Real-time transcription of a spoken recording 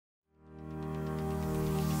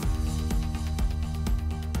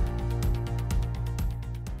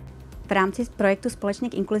V rámci projektu Společně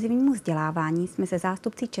k inkluzivnímu vzdělávání jsme se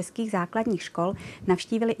zástupci českých základních škol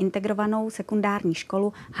navštívili integrovanou sekundární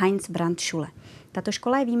školu Heinz Brandt šule. Tato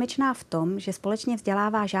škola je výjimečná v tom, že společně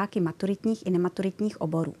vzdělává žáky maturitních i nematuritních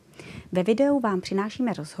oborů. Ve videu vám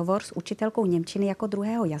přinášíme rozhovor s učitelkou němčiny jako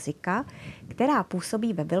druhého jazyka, která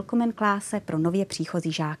působí ve Willkommen Klasse pro nově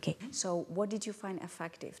příchozí žáky. So what did you find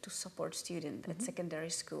effective to support students at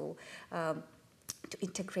secondary school? To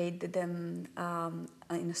integrate them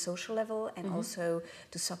in a social level and also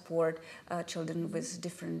to support children with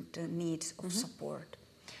different needs of support.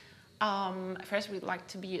 First, we'd like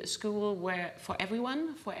to be a school where for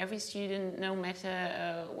everyone, for every student, no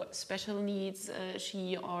matter what special needs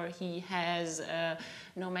she or he has,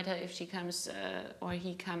 no matter if she comes or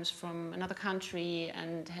he comes from another country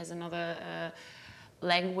and has another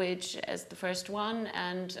language as the first one,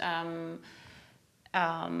 and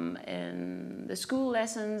in the school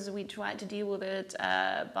lessons, we try to deal with it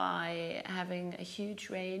by having a huge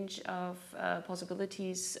range of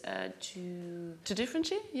possibilities to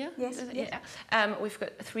differentiate. Yeah. Yes. Yeah. We've got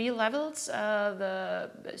 3 levels the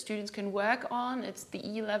students can work on. It's the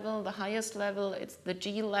E level, the highest level. It's the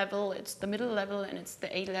G level. It's the middle level, and it's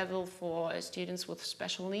the A level for students with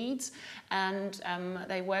special needs. And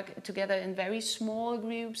they work together in very small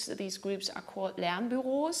groups. These groups are called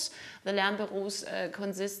Lernbüros. The Lernbüros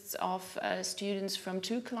consists of students from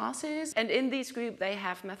 2 classes, and in this group they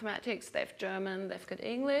have mathematics, they have German, they've got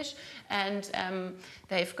English, and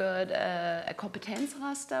they've got a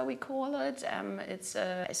Kompetenzraster, we call it. It's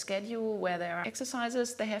a schedule where there are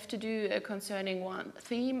exercises they have to do concerning one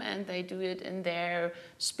theme, and they do it in their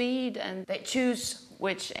speed, and they choose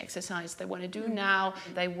which exercise they want to do now.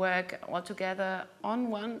 They work all together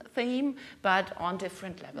on one theme, but on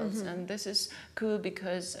different levels, and this is cool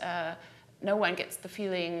because no one gets the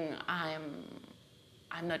feeling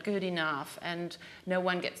I'm not good enough, and no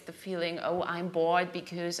one gets the feeling, oh, I'm bored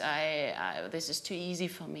because this is too easy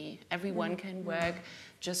for me. Everyone can work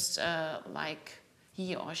just like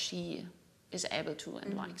he or she is able to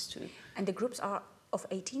and likes to. And the groups are of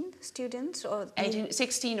 18 students or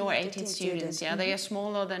 16 or 18 students. Yeah, they are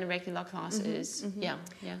smaller than a regular class is. Yeah.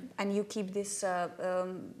 And you keep these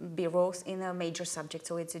bureaus in a major subject,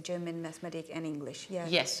 so it's a German, mathematics, and English. Yeah.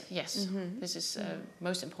 Yes. This is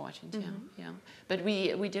most important. Yeah. But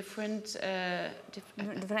we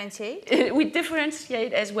differentiate. We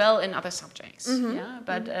differentiate as well in other subjects. Yeah.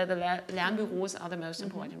 But the Lernbüros are the most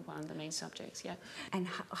important one, the main subjects. Yeah. And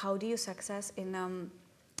how do you success in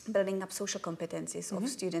building up social competencies of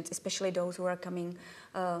students, especially those who are coming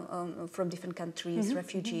from different countries,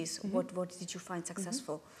 refugees? What did you find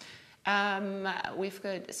successful? We've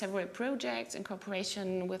got several projects in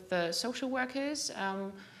cooperation with the social workers.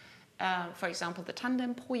 For example, the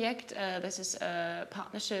Tandem Project. This is a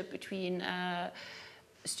partnership between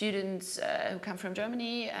students who come from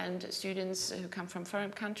Germany and students who come from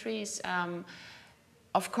foreign countries.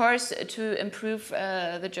 Of course, to improve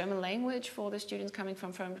the German language for the students coming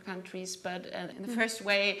from foreign countries, but in the first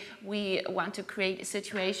way, we want to create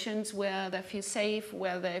situations where they feel safe,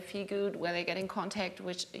 where they feel good, where they get in contact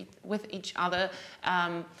with each other,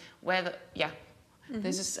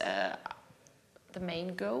 this is the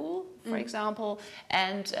main goal, for example,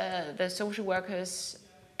 and the social workers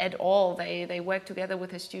at all. They work together with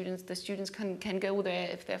the students. The students can go there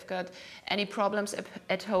if they've got any problems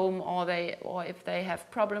at home, or if they have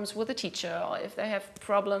problems with a teacher, or if they have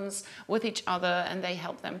problems with each other, and they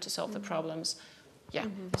help them to solve the problems. Yeah,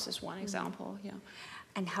 this is one example. Yeah.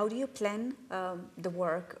 And how do you plan the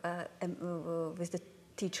work with the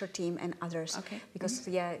teacher team and others? Okay. Because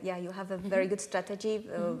you have a very good strategy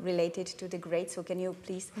related to the grades. So can you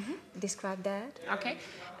please describe that? Okay.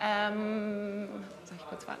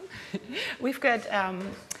 We've got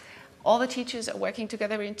all the teachers are working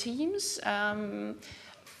together in teams.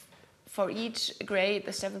 For each grade,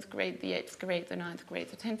 the 7th grade, the 8th grade, the 9th grade,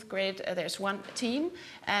 the 10th grade, there's one team.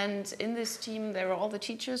 And in this team, there are all the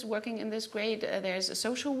teachers working in this grade. There's a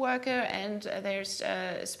social worker, and there's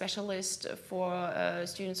a specialist for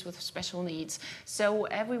students with special needs. So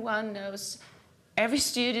everyone knows every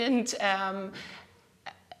student.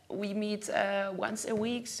 We meet once a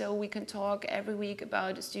week, so we can talk every week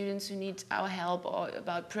about students who need our help or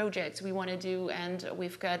about projects we want to do. And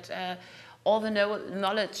we've got all the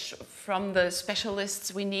knowledge from the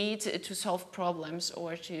specialists we need to solve problems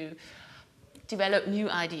or to develop new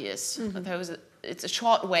ideas. It's a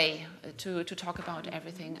short way to talk about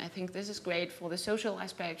everything. I think this is great for the social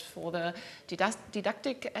aspect, for the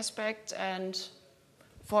didactic aspect, and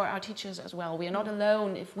for our teachers as well. We are not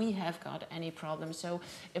alone if we have got any problems. So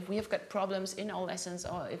if we have got problems in our lessons,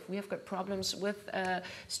 or if we have got problems with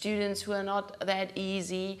students who are not that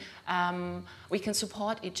easy, we can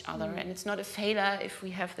support each other. And it's not a failure if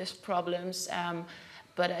we have these problems.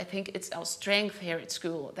 But I think it's our strength here at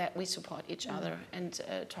school that we support each other and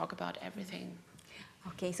talk about everything.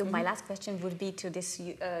 Okay, so my last question would be to this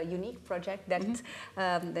unique project that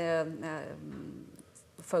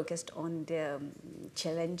focused on the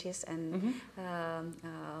challenges and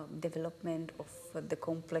development of the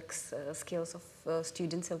complex skills of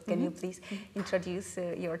students. So can you please introduce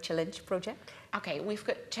your challenge project? Okay, we've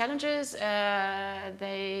got challenges.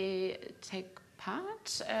 They take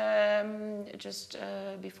part just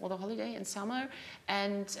before the holiday in summer,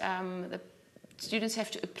 and the students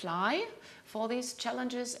have to apply for these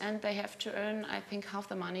challenges, and they have to earn, I think, half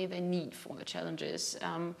the money they need for the challenges.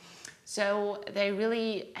 So they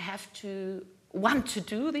really have to want to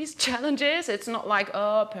do these challenges. It's not like,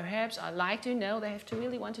 oh, perhaps I like to. No, they have to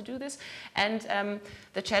really want to do this. And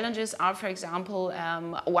the challenges are, for example,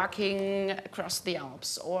 walking across the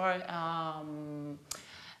Alps, or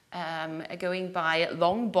going by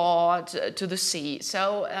longboard to the sea.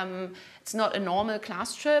 So it's not a normal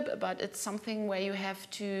class trip, but it's something where you have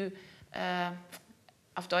to,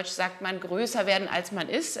 auf Deutsch sagt man, größer werden als man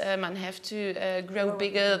ist. Man have to grow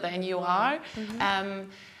bigger than you are.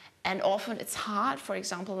 And often it's hard. For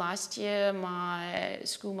example, last year my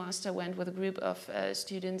schoolmaster went with a group of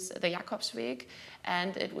students the Jakobsweg,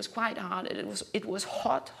 and it was quite hard. It was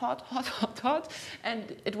hot,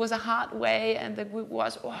 and it was a hard way, and the group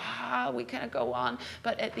was, oh, we cannot go on.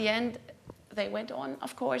 But at the end, they went on,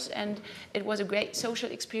 of course, and it was a great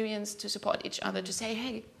social experience to support each other, to say,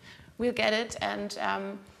 hey, we'll get it, and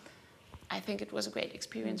I think it was a great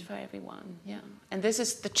experience for everyone. Yeah, and this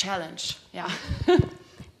is the challenge. Yeah.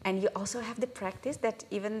 And you also have the practice that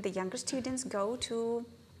even the younger students go to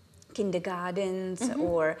kindergartens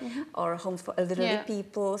or homes for elderly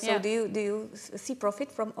people. So do you see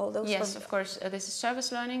profit from all those? Yes, of course. This is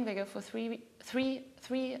service learning. They go for three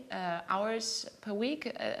hours per week.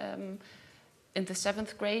 In the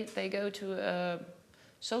 7th grade, they go to a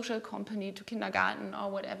social company, to kindergarten or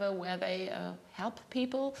whatever, where they help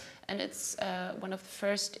people, and it's one of the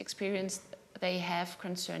first experience they have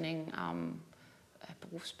concerning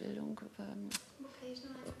Berufsbildung,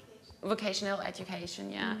 vocational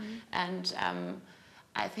education, yeah. And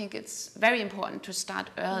I think it's very important to start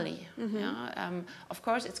early. Yeah? Of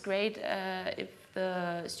course, it's great if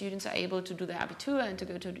the students are able to do their Abitur and to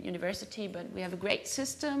go to university, but we have a great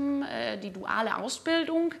system, die duale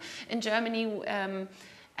Ausbildung in Germany,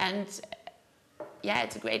 and yeah,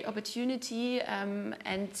 it's a great opportunity,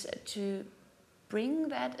 and to bring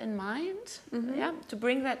that in mind, to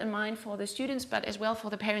bring that in mind for the students, but as well for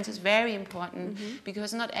the parents is very important,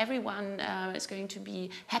 because not everyone is going to be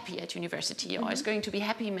happy at university or is going to be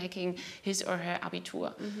happy making his or her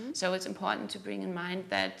Abitur. So it's important to bring in mind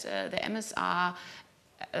that the MSR,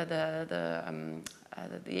 the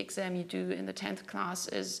exam you do in the 10th class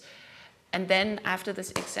is, and then after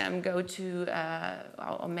this exam go to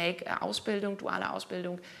or make a Ausbildung, duale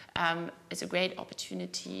Ausbildung, is a great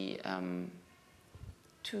opportunity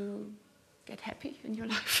to get happy in your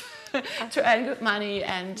life, to earn good money,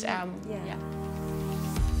 and yeah.